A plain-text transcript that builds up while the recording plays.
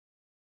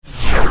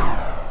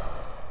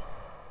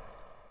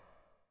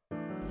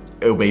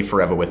it'll be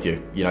forever with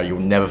you. You know, you'll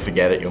never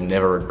forget it, you'll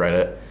never regret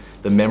it.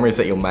 The memories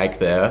that you'll make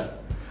there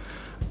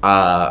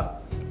are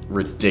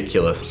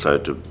ridiculous. So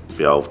to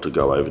be able to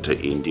go over to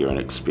India and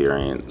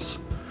experience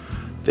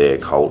their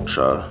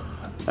culture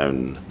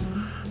and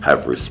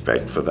have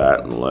respect for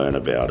that and learn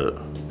about it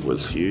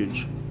was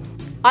huge.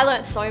 I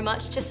learnt so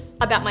much just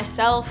about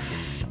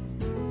myself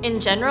in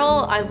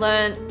general. I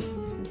learnt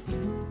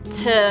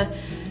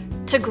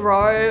to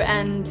grow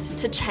and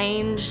to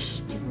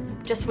change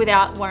just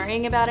without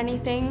worrying about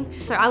anything.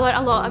 So I learnt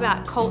a lot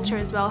about culture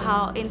as well,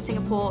 how in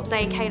Singapore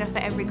they cater for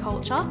every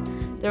culture.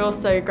 They're all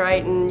so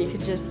great, and you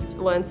could just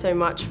learn so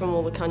much from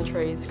all the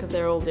countries because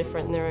they're all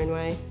different in their own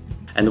way.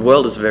 And the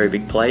world is a very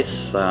big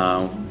place,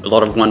 a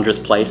lot of wondrous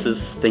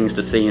places, things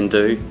to see and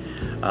do.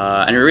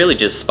 And it really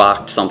just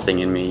sparked something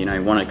in me, you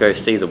know, want to go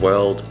see the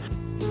world.